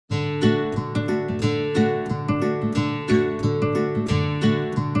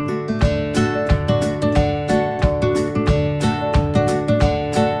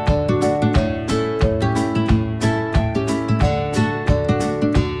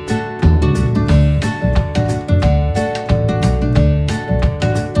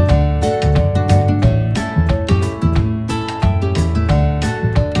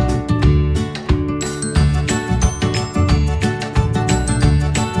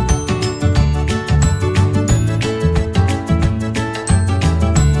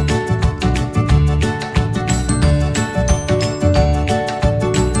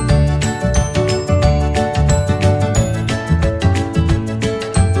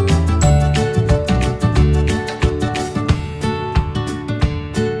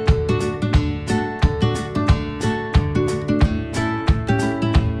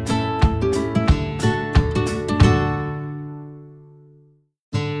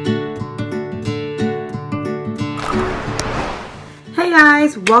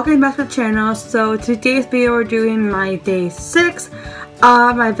guys, welcome back to the channel. So today's video we're doing my day 6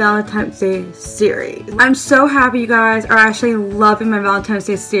 of my Valentine's Day series. I'm so happy you guys are actually loving my Valentine's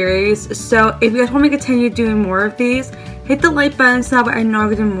Day series. So if you guys want me to continue doing more of these, hit the like button so that I know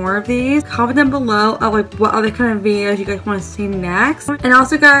I can do more of these. Comment down below of like what other kind of videos you guys want to see next. And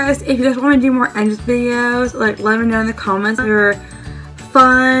also guys, if you guys want to do more endless videos, like let me know in the comments your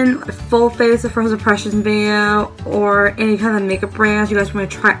fun full face of first impressions video or any kind of makeup brands you guys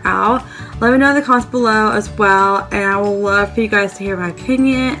want to try out. Let me know in the comments below as well, and I will love for you guys to hear my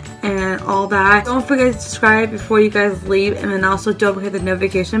opinion and all that. Don't forget to subscribe before you guys leave, and then also don't forget the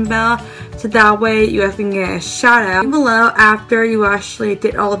notification bell so that way you guys can get a shout out below after you actually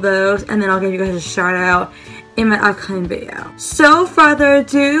did all those, and then I'll give you guys a shout out in my upcoming video. So further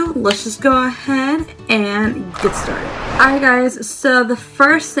ado, let's just go ahead and get started. Alright guys, so the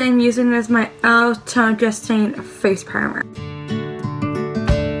first thing I'm using is my e.l.f. Tone Adjusting Face Primer.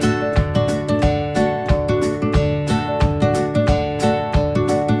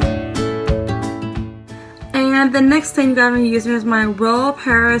 And the next thing that I'm using is my Royal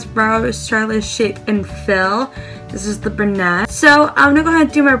Paris Brow Stylish Shape and Fill. This is the brunette. So I'm gonna go ahead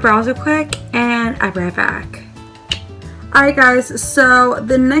and do my brows real quick and I'll be right back. Alright guys, so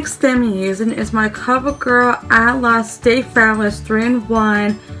the next thing I'm using is my CoverGirl At Last Stay Fabulous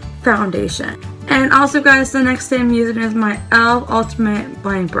 3-in-1 Foundation. And also guys, the next thing I'm using is my e.l.f. Ultimate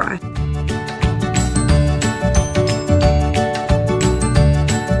Blending Brush.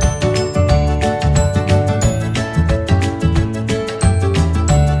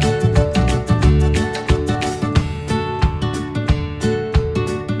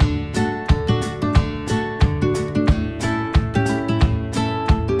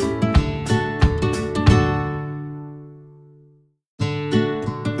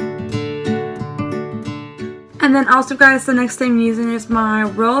 And then also guys, the next thing I'm using is my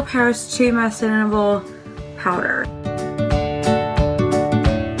Royal Paris Cheat Matte Sustainable Powder.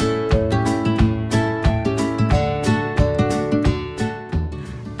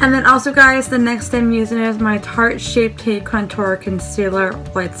 And then also guys, the next thing I'm using is my Tarte Shape Tape Contour Concealer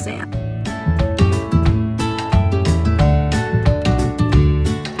White Sand.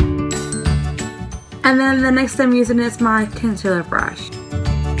 And then the next thing I'm using is my concealer brush.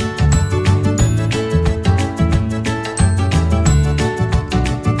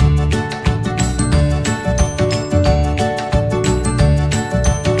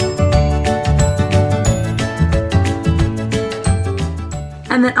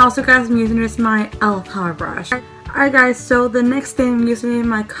 And then also guys, I'm using this my e.l.f. Power Brush. Alright guys, so the next thing I'm using is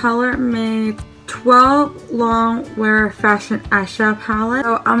my Color Made 12 Long Wear Fashion Eyeshadow Palette.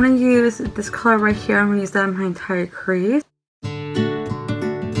 So I'm going to use this color right here. I'm going to use that in my entire crease. And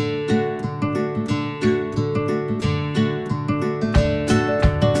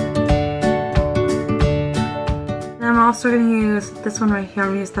I'm also going to use this one right here. I'm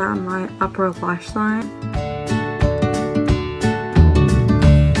going to use that on my upper lash line.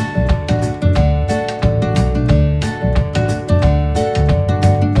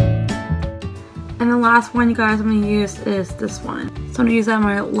 And the last one you guys I'm going to use is this one. So I'm going to use that on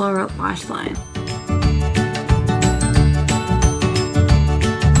my lower lash line.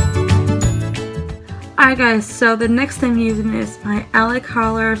 Alright guys, so the next thing I'm using is my LA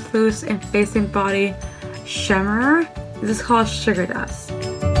Colors Loose and Face and Body Shimmer. This is called Sugar Dust.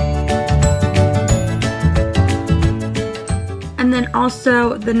 And then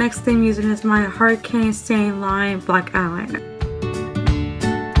also the next thing I'm using is my Hurricane Stain Line Black Eyeliner.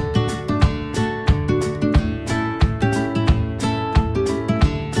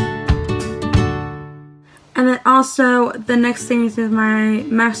 And then also, the next thing is my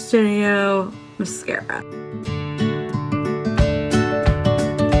MAC Studio Mascara.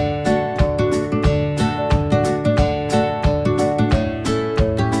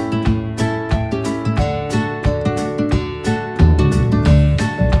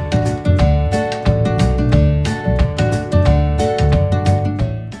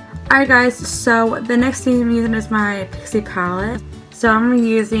 Alright guys, so the next thing I'm using is my Pixie palette. So I'm going to be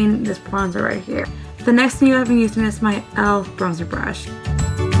using this bronzer right here. The next thing I've been using is my e.l.f. bronzer brush.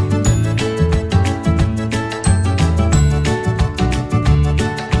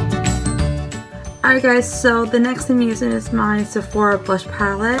 Alright guys, so the next thing I'm using is my Sephora blush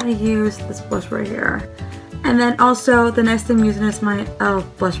palette. I'm going to use this blush right here. And then also the next thing I'm using is my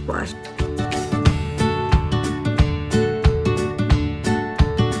e.l.f. blush.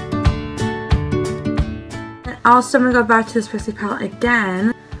 And also I'm going to go back to this Pixie palette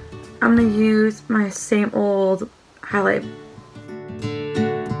again. I'm going to use my same old highlight.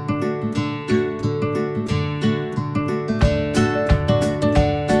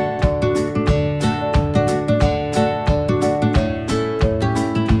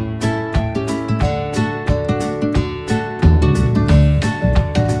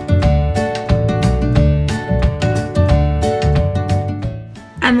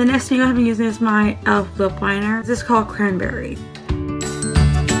 thing I'm using is my e.l.f. lip liner. This is called Cranberry.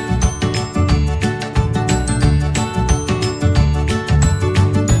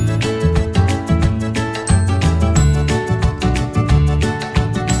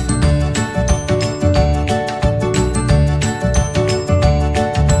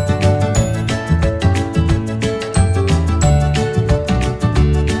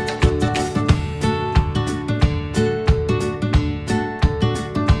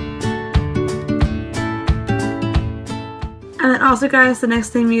 And then also guys, the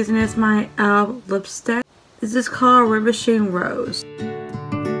next thing I'm using is my e.l.f. lipstick. This is called Ravishing Rose.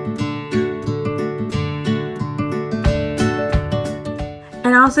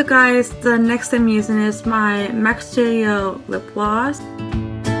 And also guys, the next thing I'm using is my MAC Studio lip gloss.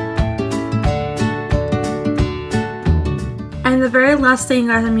 And the very last thing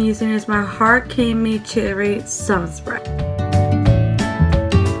guys I'm using is my Heart Creamy Cherry Sun Spray.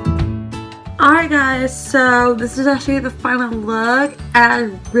 Alright guys, so this is actually the final look and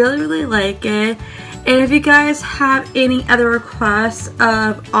I really like it. And if you guys have any other requests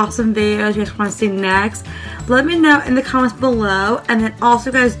of awesome videos you guys want to see next, let me know in the comments below. And then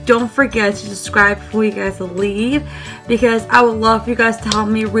also guys, don't forget to subscribe before you guys leave, because I would love for you guys to help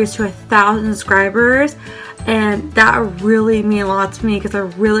me reach to 1,000 subscribers. And that would really mean a lot to me because I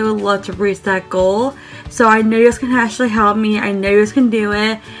really would love to reach that goal. So I know you guys can actually help me. I know you guys can do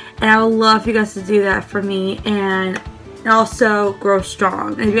it. And I would love for you guys to do that for me and also grow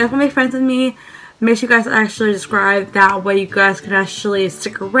strong. And if you guys want to make friends with me, make sure you guys actually subscribe. That way you guys can actually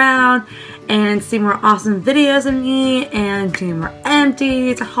stick around and see more awesome videos of me and do more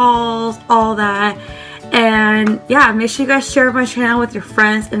empties, hauls, all that. And yeah, make sure you guys share my channel with your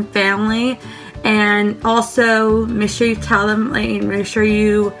friends and family. And also make sure you tell them, like, make sure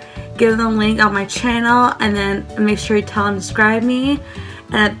you give them a link on my channel, and then make sure you tell them to subscribe me.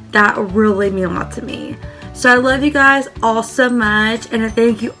 And that really means a lot to me. So I love you guys all so much, and I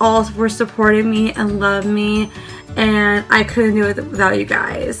thank you all for supporting me and love me, and I couldn't do it without you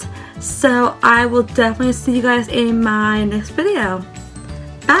guys. So I will definitely see you guys in my next video.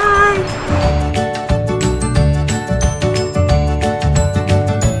 Bye!